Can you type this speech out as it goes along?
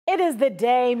It is the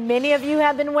day many of you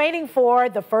have been waiting for.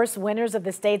 The first winners of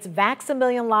the state's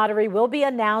Vax-a-Million lottery will be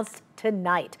announced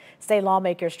tonight. State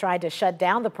lawmakers tried to shut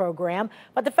down the program,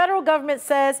 but the federal government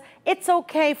says it's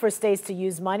okay for states to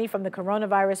use money from the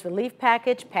coronavirus relief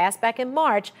package passed back in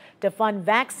March to fund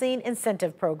vaccine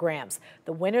incentive programs.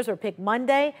 The winners were picked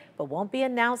Monday, but won't be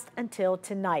announced until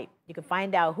tonight. You can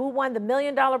find out who won the $1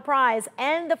 million prize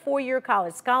and the 4-year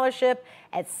college scholarship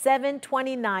at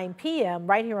 7:29 p.m.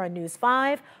 right here on News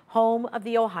 5, home of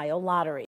the Ohio Lottery.